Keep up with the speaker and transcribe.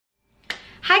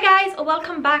Hi guys,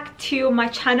 welcome back to my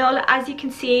channel. As you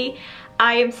can see,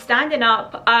 I am standing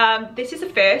up. This is a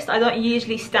first. I don't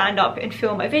usually stand up and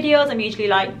film my videos. I'm usually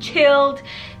like chilled,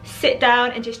 sit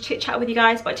down and just chit chat with you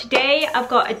guys, but today I've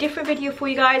got a different video for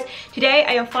you guys. Today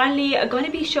I am finally going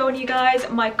to be showing you guys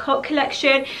my coat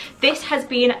collection. This has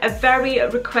been a very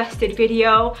requested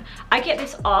video. I get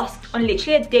this asked on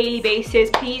literally a daily basis.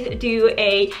 Please do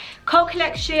a coat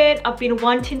collection. I've been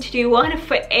wanting to do one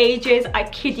for ages, I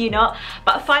kid you not,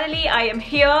 but finally I am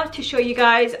here to show you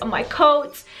guys my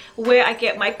coats, where I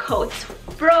get my coats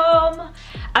from.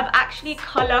 I've actually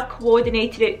color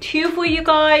coordinated it too for you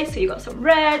guys, so you got some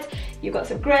red, you got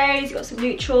some grays, you got some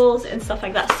neutrals and stuff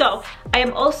like that. So I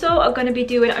am also going to be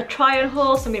doing a try on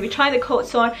haul, so I'm going to be trying the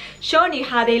coats on, showing you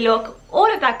how they look,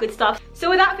 all of that good stuff. So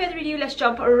without further ado, let's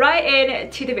jump right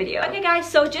into the video. Okay guys,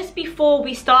 so just before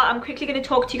we start, I'm quickly going to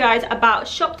talk to you guys about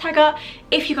ShopTagger.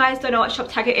 If you guys don't know what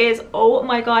ShopTagger is, oh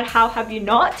my god, how have you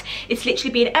not? It's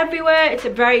literally been everywhere. It's a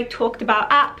very talked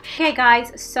about app. Okay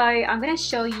guys, so I'm going to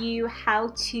show you how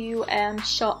to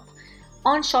shop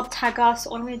on ShopTagger.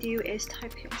 So all I'm going to do is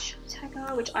type in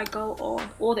ShopTagger, which I go on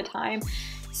all the time.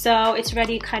 So it's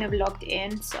already kind of logged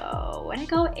in. So when I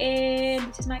go in,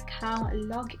 this is my account,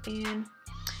 log in,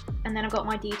 and then I've got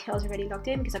my details already logged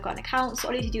in because I've got an account. So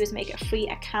all you need to do is make a free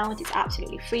account. It's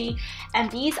absolutely free, and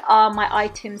these are my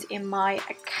items in my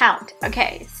account.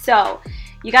 Okay, so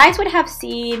you guys would have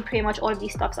seen pretty much all of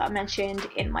these stuff that I mentioned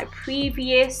in my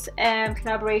previous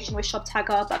collaboration with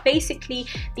ShopTagger, but basically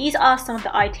these are some of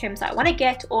the items that I want to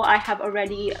get or I have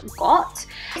already got.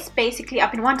 Basically,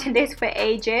 I've been wanting this for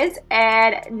ages,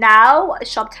 and now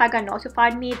ShopTagger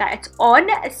notified me that it's on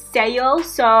sale.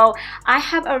 So I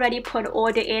have already put an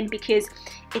order in because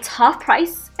it's half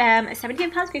price,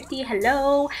 £17.50.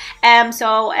 Hello.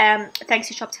 So thanks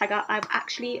to ShopTagger, I've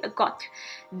actually got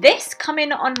this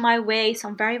coming on my way, so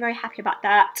I'm very happy about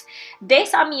that.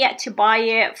 This, I'm yet to buy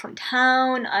it from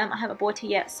town. I haven't bought it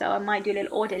yet, so I might do a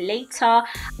little order later.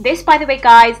 This, by the way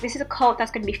guys, this is a coat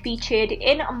that's going to be featured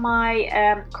in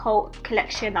my coat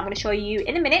collection that I'm going to show you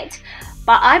in a minute.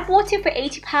 But I bought it for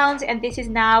 £80 and this is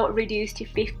now reduced to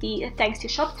 50. Thanks to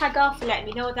ShopTagger for letting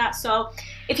me know that. So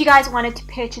if you guys wanted to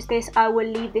purchase this, I will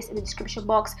leave this in the description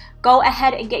box. Go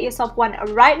ahead and get yourself one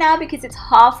right now because it's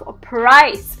half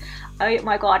price. Oh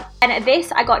my god. And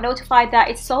this, I got notified that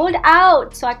it's sold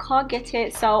out, so I can't get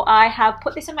it. So I have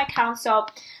put this in my account, so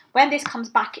when this comes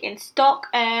back in stock,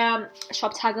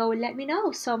 ShopTagger will let me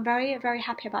know. So I'm very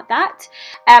happy about that.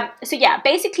 So yeah,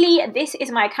 basically this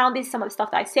is my account. This is some of the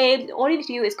stuff that I saved. All you need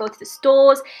to do is go to the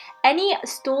stores, any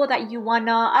store that you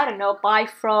wanna, I don't know, buy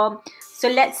from. So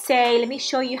let's say, let me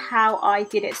show you how I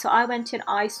did it. So I went and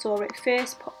I saw it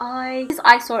first. I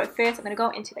saw it first. I'm gonna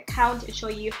go into the account and show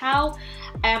you how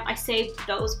I saved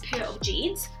those pair of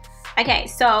jeans. Okay,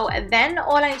 so then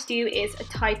all I need to do is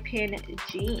type in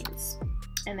jeans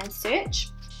and then search.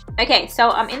 Okay,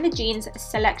 so I'm in the jeans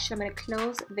selection. I'm going to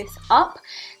close this up.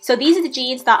 So these are the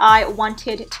jeans that I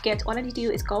wanted to get. All I need to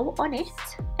do is go on it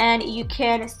and you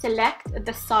can select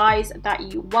the size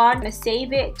that you want. I'm going to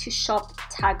save it to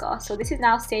ShopTagger. So this is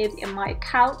now saved in my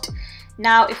account.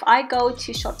 Now if I go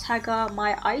to ShopTagger,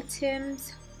 my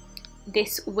items,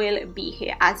 this will be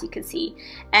here as you can see,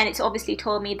 and it's obviously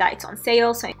told me that it's on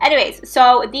sale. So anyways,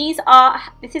 so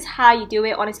this is how you do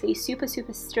it. Honestly, super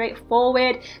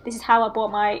straightforward. This is how I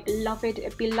bought my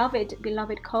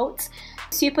beloved coats.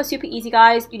 Super easy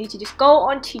guys. You need to just go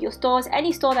onto your stores,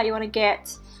 any store that you want to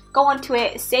get, go onto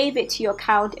it, save it to your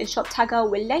account, and ShopTagger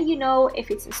will let you know if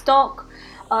it's in stock,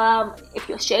 if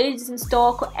your shade is in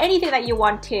stock or anything that you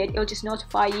wanted. It'll just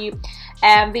notify you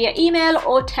via email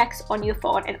or text on your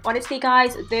phone. And honestly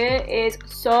guys, there is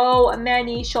so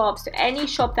many shops. So any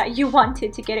shop that you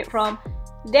wanted to get it from,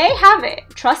 they have it.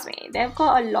 Trust me, they've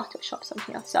got a lot of shops on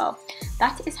here. So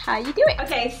that is how you do it.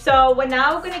 Okay, so we're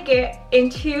now gonna get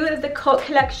into the coat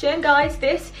collection guys.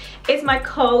 This is my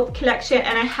coat collection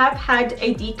and I have had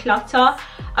a declutter.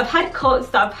 I've had coats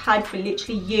that I've had for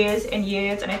literally years and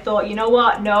years, and I thought, you know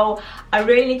what, no, I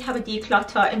really need to have a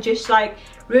declutter and just like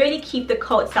really keep the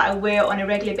coats that I wear on a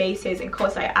regular basis and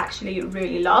coats I actually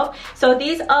really love. So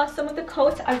these are some of the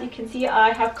coats. As you can see,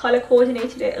 I have color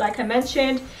coordinated it like I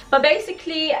mentioned, but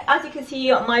basically as you can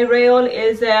see, my rail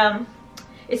is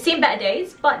it's seen better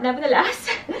days, but nevertheless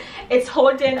it's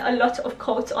holding a lot of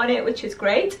coats on it, which is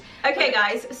great. Okay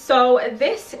guys, so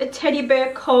this teddy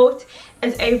bear coat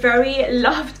is a very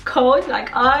loved coat. Like,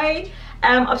 I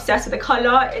am obsessed with the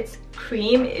color. It's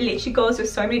cream. It literally goes with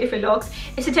so many different looks.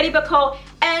 It's a teddy bear coat,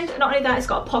 and not only that, it's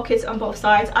got pockets on both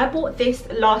sides. I bought this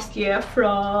last year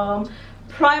from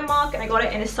Primark and I got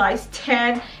it in a size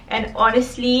 10, and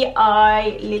honestly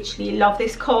I literally love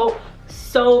this coat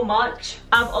so much.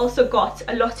 I've also got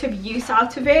a lot of use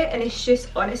out of it, and it's just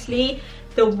honestly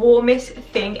the warmest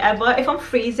thing ever. If I'm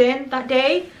freezing that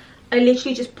day, I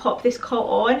literally just pop this coat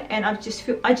on and I just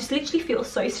literally feel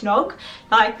so snug.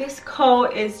 Like, this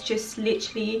coat is just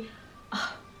literally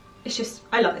it's just,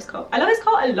 I love this coat. I love this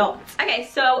coat a lot. Okay,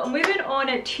 so moving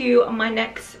on to my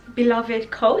next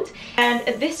beloved coat, and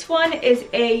this one is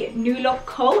a NEWLOOK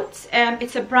coat.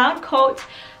 It's a brown coat.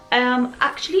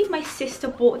 Actually my sister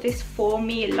bought this for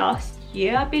me last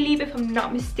year, I believe, if I'm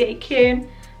not mistaken,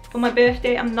 for my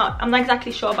birthday. I'm not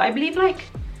exactly sure, but I believe, like,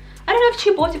 I don't know if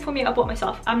she bought it for me or I bought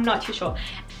myself, I'm not too sure.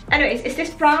 Anyways, it's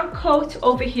this brown coat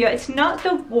over here. It's not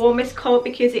the warmest coat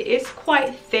because it is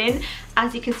quite thin,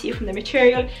 as you can see from the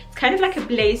material. It's kind of like a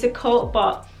blazer coat,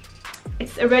 but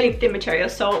it's a really thin material,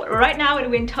 so right now in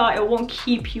winter it won't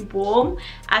keep you warm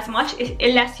as much,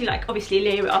 unless you, like, obviously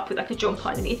layer it up with like a jumper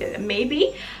underneath it,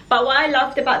 maybe. But what I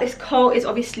loved about this coat is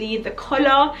obviously the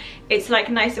color. It's like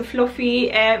nice and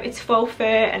fluffy, it's faux fur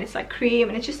and it's like cream,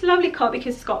 and it's just a lovely coat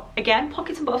because it's got, again,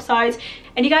 pockets on both sides.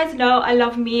 And you guys know I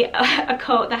love me a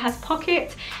coat that has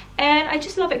pockets, and I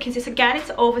just love it because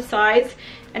it's oversized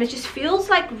and it just feels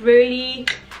like really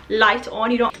light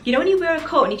on. You know when you wear a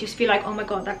coat and you just feel like, oh my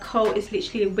god, that coat is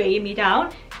literally weighing me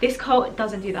down. This coat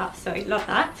doesn't do that, so I love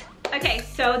that. Okay,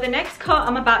 so the next coat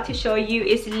I'm about to show you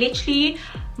is literally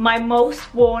my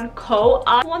most worn coat.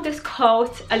 I've worn this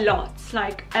coat a lot,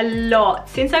 like a lot.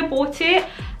 Since I bought it,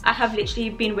 I have literally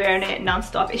been wearing it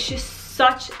non-stop. It's just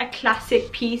such a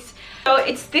classic piece. So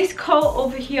it's this coat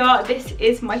over here. This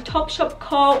is my Topshop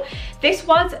coat. This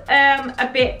was a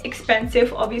bit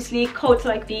expensive. Obviously, coats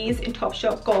like these in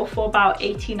Topshop go for about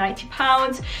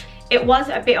 £80–90. It was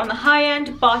a bit on the high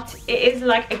end, but it is,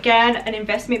 like, again, an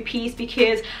investment piece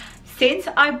because since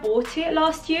I bought it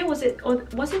last year, was it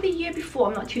the year before?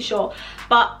 I'm not too sure,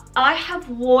 but I have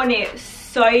worn it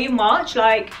so much.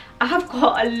 Like, I have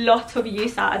got a lot of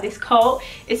use out of this coat.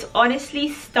 It's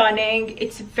honestly stunning.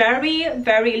 It's very,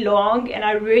 very long, and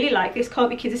I really like this coat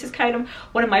because this is kind of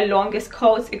one of my longest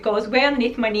coats. It goes way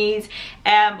underneath my knees.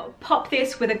 Pop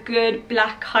this with a good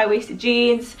black high-waisted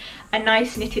jeans, a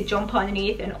nice knitted jumper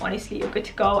underneath, and honestly you're good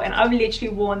to go. And I've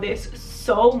literally worn this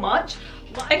so much.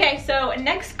 Okay, so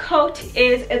next coat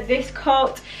is this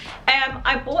coat.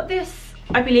 I bought this,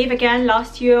 I believe, again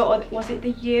last year, or was it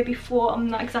the year before? I'm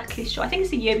not exactly sure. I think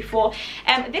it's the year before.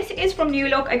 This is from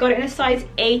NEWLOOK. I got it in a size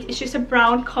 8. It's just a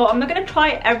brown coat. I'm not going to try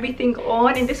everything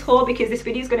on in this haul because this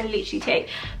video is going to literally take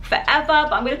forever,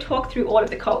 but I'm going to talk through all of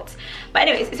the coats. But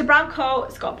anyways, it's a brown coat.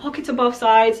 It's got pockets on both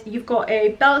sides. You've got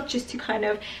a belt just to kind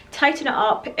of tighten it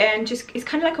up, and just, it's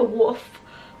kind of like a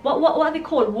what are they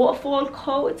called? Waterfall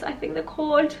coats, I think they're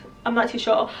called. I'm not too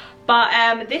sure.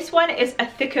 But this one is a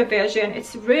thicker version.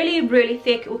 It's really, really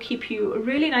thick. It will keep you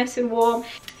really nice and warm.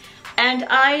 And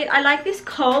I like this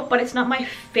coat, but it's not my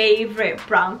favorite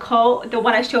brown coat. The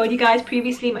one I showed you guys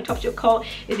previously, my Topshop coat,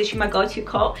 is literally my go-to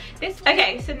coat.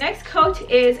 Okay, so next coat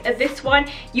is this one.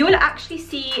 You will actually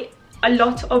see a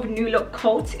lot of NEWLOOK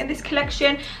coats in this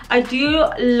collection. I do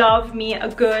love me a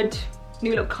good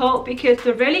NEWLOOK coat because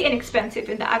they're really inexpensive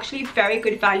and they're actually very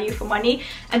good value for money,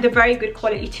 and they're very good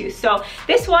quality too. So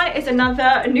this one is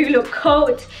another NEWLOOK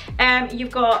coat.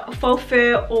 You've got faux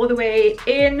fur all the way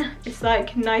in. It's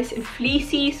like nice and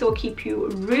fleecy, so it'll keep you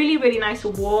really, really nice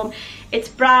and warm. It's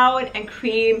brown and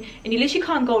cream, and you literally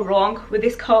can't go wrong with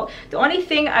this coat. The only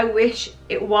thing I wish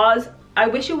it was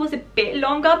a bit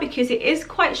longer because it is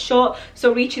quite short,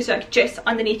 so it reaches like just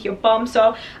underneath your bum.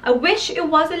 So I wish it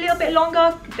was a little bit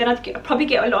longer, then I'd probably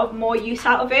get a lot more use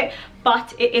out of it,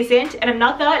 but it isn't. And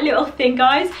another little thing,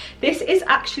 guys, this is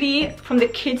actually from the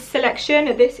kids section.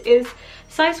 This is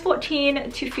size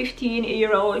 14 to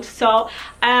 15-year-olds. So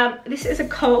this is a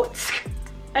coat,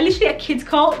 literally a kid's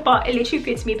coat, but it literally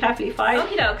fits me perfectly fine.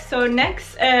 Okay, doke. So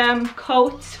next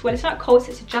coat, well, it's not a coat,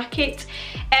 it's a jacket.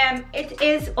 It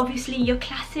is obviously your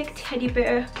classic teddy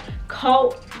bear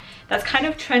coat that's kind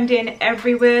of trending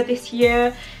everywhere this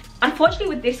year. Unfortunately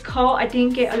with this coat, I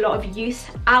didn't get a lot of use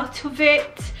out of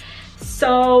it,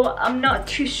 so I'm not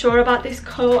too sure about this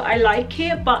coat. I like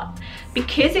it, but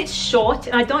because it's short,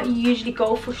 and I don't usually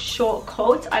go for short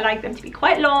coats, I like them to be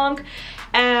quite long.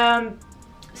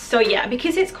 So yeah,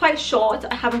 because it's quite short,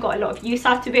 I haven't got a lot of use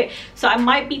out of it, so I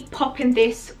might be popping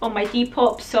this on my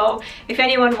Depop. So if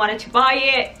anyone wanted to buy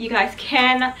it, you guys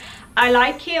can. I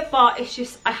like it, but it's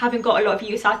just I haven't got a lot of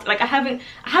use out of it. Like I haven't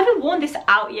worn this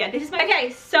out yet. This is my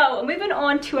okay. So moving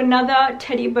on to another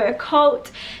teddy bear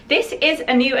coat. This is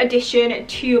a new addition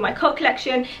to my coat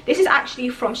collection. This is actually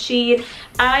from SHEIN.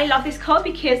 I love this coat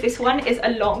because this one is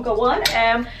a longer one.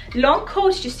 Long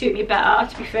coats just suit me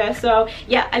better, to be fair. So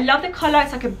yeah, I love the color.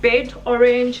 It's like a big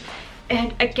orange.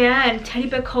 And again, teddy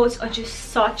bear coats are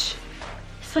just such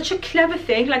a clever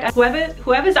thing. Like,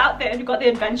 whoever's out there who got the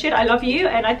invention, I love you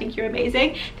and I think you're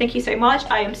amazing. Thank you so much.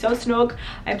 I am so snug,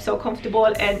 I am so comfortable,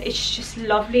 and it's just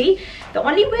lovely. The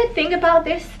only weird thing about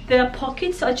this, the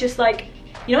pockets are just like,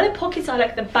 you know, the pockets are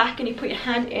like the back and you put your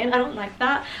hand in. I don't like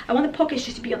that. I want the pockets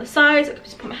just to be on the sides. I can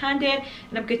just put my hand in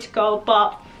and I'm good to go.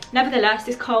 But nevertheless,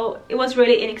 this coat, it was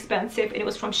really inexpensive and it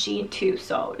was from SHEIN too,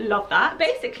 so love that.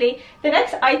 Basically, the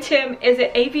next item is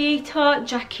an aviator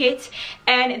jacket,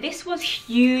 and this was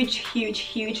huge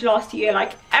last year.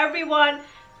 Like, everyone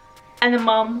and the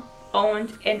mum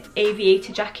owned an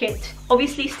aviator jacket.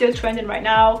 Obviously still trending right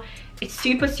now. It's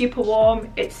super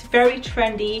warm, it's very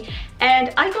trendy,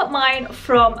 and I got mine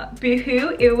from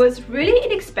BOHOO. It was really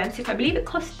inexpensive. I believe it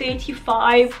cost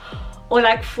 35 or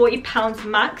like 40 pounds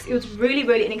max. It was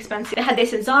really inexpensive. They had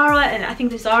this in Zara, and I think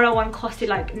the Zara one costed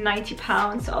like 90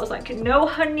 pounds, so I was like, no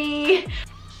honey.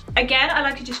 Again, I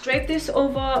like to just drape this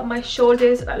over my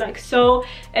shoulders like so,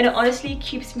 and it honestly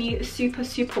keeps me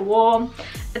super warm.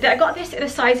 I got this in a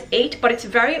size 8, but it's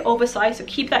very oversized, so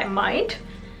keep that in mind.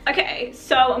 Okay,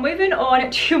 so moving on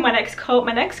to my next coat.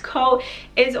 My next coat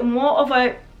is more of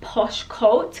a posh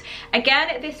coat.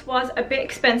 Again, this was a bit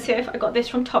expensive. I got this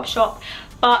from Topshop,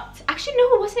 but actually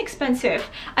no, it wasn't expensive.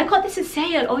 I got this in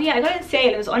sale. Oh yeah, I got it in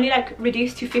sale. It was only like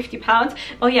reduced to £50.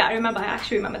 Oh yeah, I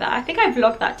actually remember that. I think I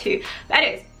vlogged that too. But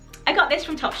anyways, I got this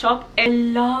from Topshop. I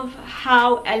love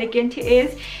how elegant it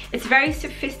is. It's very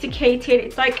sophisticated.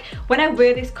 It's like, when I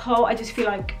wear this coat, I just feel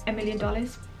like $1 million.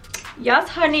 Yes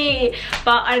honey.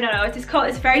 But I don't know, this coat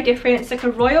is very different. It's like a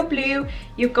royal blue.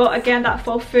 You've got, again, that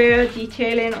faux fur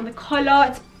detailing on the collar.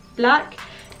 It's black.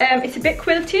 It's a bit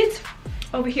quilted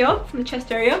over here from the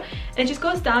chest area, and it just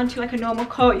goes down to like a normal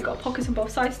coat. You've got pockets on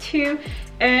both sides too,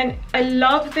 and I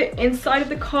love the inside of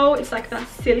the coat. It's like that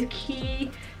silky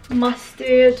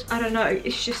mustard, I don't know,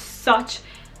 it's just such,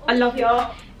 I love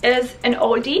it. Is an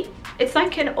oldie. It's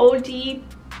like an oldie,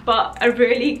 but a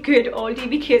really good oldie,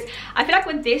 because I feel like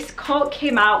when this coat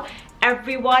came out,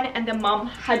 everyone and their mum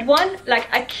had one. Like,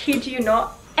 I kid you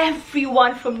not,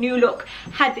 everyone from New Look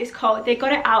had this coat. They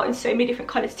got it out in so many different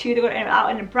colors too. They got it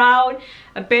out in a brown,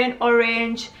 a burnt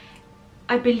orange,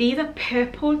 I believe a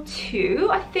purple too,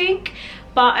 I think.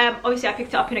 But obviously I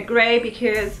picked it up in a grey,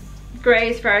 because grey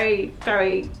is very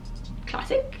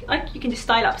classic. Like, you can just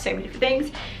style up so many different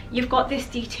things. You've got this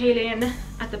detailing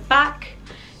at the back,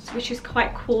 which is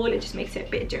quite cool. It just makes it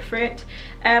a bit different.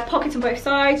 Pockets on both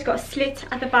sides, got a slit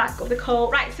at the back of the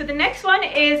coat. Right, so the next one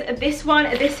is this one.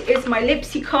 This is my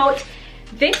LIPSY coat.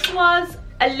 This was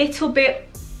a little bit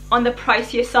on the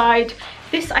pricier side.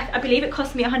 This, I believe it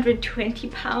cost me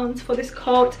 £120 for this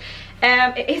coat.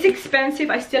 It is expensive.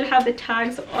 I still have the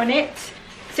tags on it.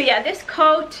 So yeah, this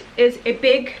coat is a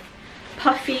big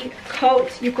puffy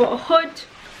coat. You've got a hood,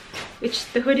 which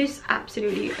the hood is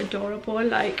absolutely adorable.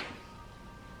 Like,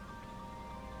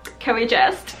 can we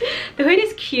just? The hood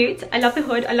is cute. I love the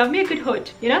hood. I love me a good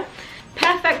hood, you know?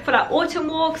 Perfect for like autumn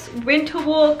walks, winter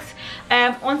walks.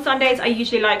 On Sundays I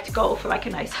usually like to go for like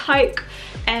a nice hike,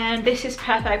 and this is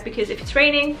perfect because if it's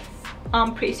raining,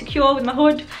 I'm pretty secure with my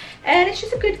hood, and it's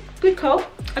just a good coat.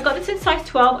 I got this in size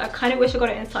 12. I kind of wish I got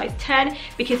it in size 10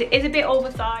 because it is a bit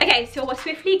oversized. Okay, so we're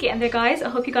swiftly getting there, guys. I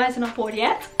hope you guys are not bored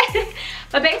yet.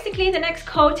 But basically the next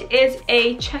coat is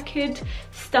a checkered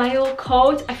style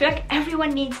coat. I feel like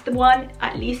everyone needs the one,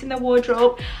 at least in the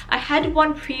wardrobe. I had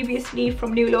one previously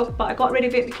from New Look, but I got rid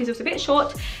of it because it was a bit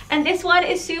short, and this one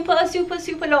is super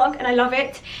long and I love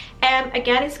it.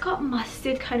 Again, it's got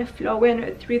mustard kind of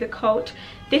flowing through the coat.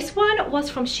 This one was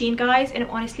from SHEIN, guys, and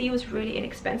honestly it was really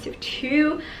inexpensive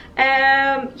too.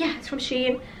 Yeah, it's from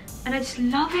SHEIN and I just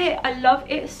love it. I love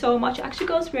it so much. It actually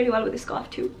goes really well with the scarf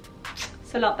too,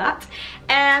 so I love that.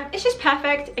 It's just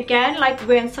perfect. Again, like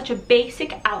wearing such a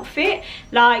basic outfit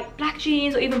like black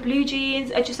jeans or even blue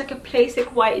jeans, or just like a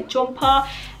basic white jumper,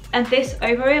 and this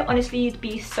over it, honestly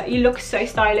you look so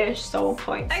stylish, so on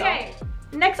point. Okay,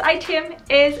 next item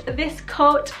is this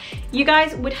coat. You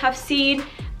guys would have seen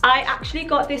I actually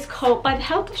got this coat by the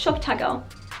help of Shop Tagger,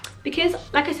 because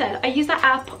like I said, I use that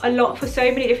app a lot for so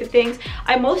many different things.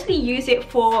 I mostly use it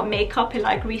for makeup and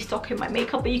like restocking my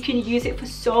makeup, but you can use it for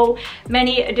so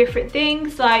many different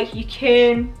things. Like, you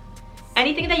can,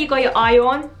 anything that you got your eye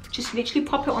on, just literally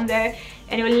pop it on there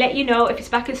and it will let you know if it's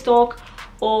back in stock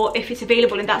or if it's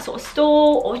available in that sort of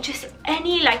store, or just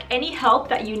any help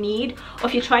that you need, or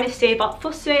if you're trying to save up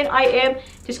for certain item,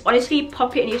 just honestly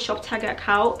pop it in your Shop Tagger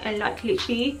account and like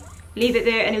literally leave it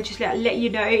there, and it'll just let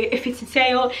you know if it's in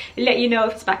sale, let you know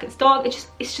if it's back in stock.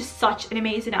 It's just such an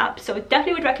amazing app, so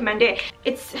definitely would recommend it.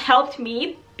 It's helped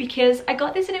me because I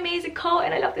got this an amazing coat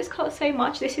and I love this coat so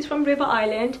much. This is from River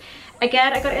Island.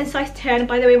 Again, I got it in size 10.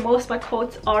 By the way, most of my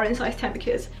coats are in size 10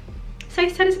 because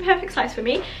size 10 is the perfect size for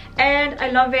me, and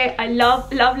I love it. I love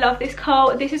this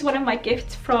coat. This is one of my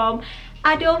gifts from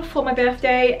Adult for my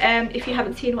birthday. If you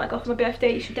haven't seen what I got for my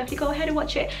birthday, you should definitely go ahead and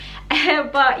watch it.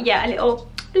 But yeah, a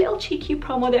little cheeky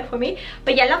promo there for me.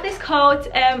 But yeah, I love this coat.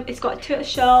 It's got turtle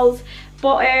shells,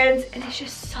 buttons, and it's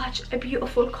just such a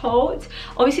beautiful coat.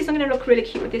 Obviously it's not going to look really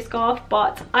cute with this scarf,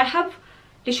 but I have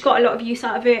just got a lot of use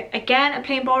out of it. Again, a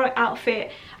plain borrow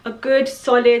outfit, a good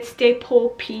solid staple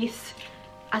piece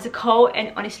as a coat,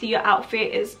 and honestly your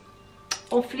outfit is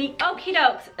on fleek. Okie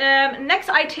dokes. Next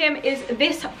item is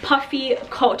this puffy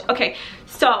coat. Okay,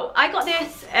 so I got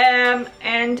this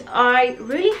and I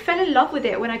really fell in love with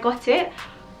it when I got it,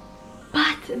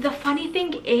 but the funny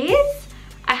thing is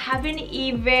I haven't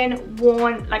even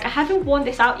worn, like I haven't worn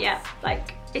this out yet.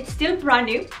 Like, it's still brand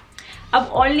new. I've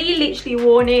only literally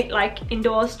worn it like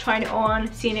indoors, trying it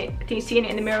on, seeing it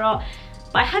in the mirror,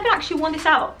 but I haven't actually worn this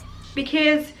out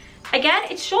because again,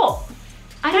 it's short.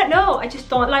 I don't know, I just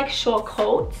don't like short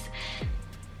coats,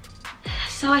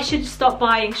 so I should stop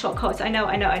buying short coats. I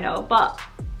know, but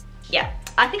yeah,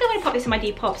 I think I'm gonna pop this in my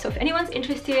Depop. So if anyone's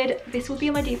interested, this will be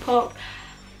in my Depop.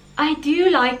 I do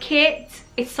like it.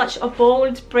 It's such a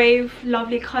bold, brave,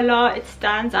 lovely color. It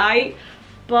stands out,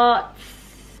 but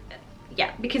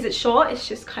yeah, because it's short, it's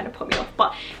just kind of put me off.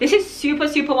 But this is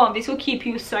super warm. This will keep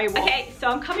you so warm. Okay, so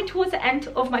I'm coming towards the end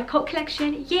of my coat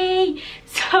collection. Yay!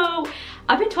 So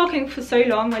I've been talking for so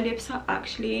long, my lips are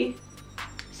actually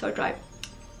so dry.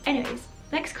 Anyways,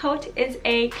 next coat is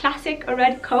a classic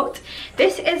red coat.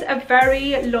 This is a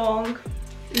very long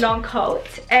coat,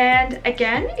 and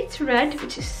again it's red,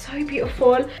 which is so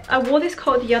beautiful. I wore this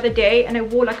coat the other day and I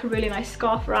wore like a really nice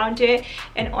scarf around it,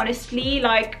 and honestly,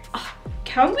 like,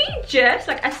 can we just,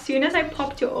 like, as soon as I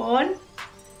popped it on,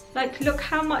 like, look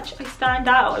how much I stand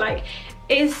out. Like,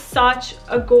 it is such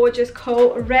a gorgeous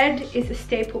coat. Red is a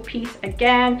staple piece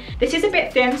again. This is a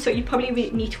bit thin, so you probably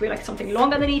need to wear like something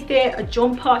long underneath it, a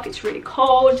jumper if it's really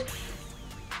cold.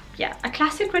 Yeah, a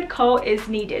classic red coat is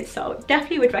needed, so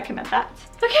definitely would recommend that.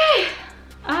 Okay,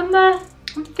 I'm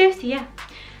thirsty, yeah.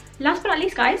 Last but not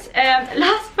least, guys,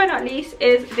 last but not least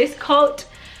is this coat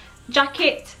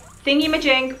jacket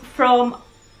thingy-majig from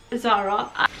Zara.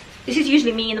 This is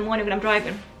usually me in the morning when I'm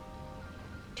driving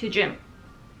to the gym.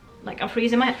 Like, I'm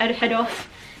freezing my head off,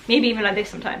 maybe even like this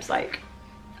sometimes. Like,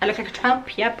 I look like a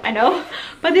tramp, yep, I know.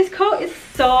 But this coat is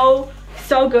so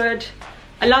good.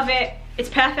 I love it. It's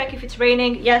perfect if it's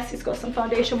raining. Yes, it's got some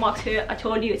foundation marks here. I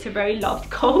told you it's a very loved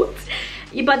coat.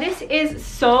 But this is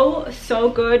so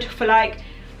good for like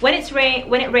when it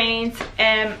rains.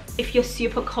 If you're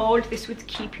super cold, this would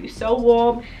keep you so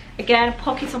warm. Again,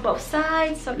 pockets on both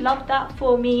sides, so love that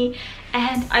for me.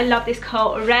 And I love this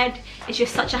coat. Red is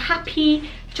just such a happy,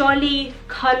 jolly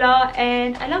color,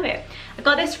 and I love it. I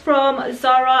got this from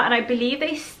Zara, and I believe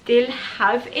they still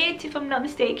have it, if I'm not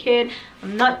mistaken.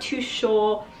 I'm not too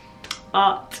sure,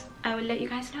 but I will let you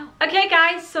guys know. Okay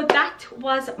guys, so that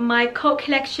was my coat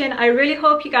collection. I really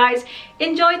hope you guys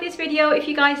enjoyed this video. If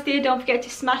you guys did, don't forget to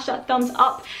smash that thumbs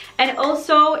up, and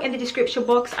also in the description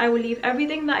box I will leave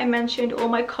everything that I mentioned, all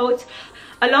my coats,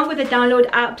 along with the download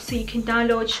app, so you can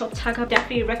download Shop Tag. I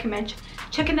definitely recommend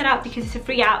checking that out because it's a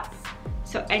free app,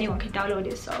 so anyone can download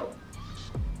it. So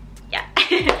yeah.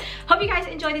 Hope you guys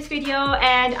enjoyed this video,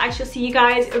 and I shall see you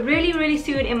guys really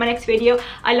soon in my next video.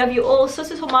 I love you all so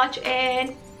much,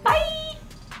 and bye.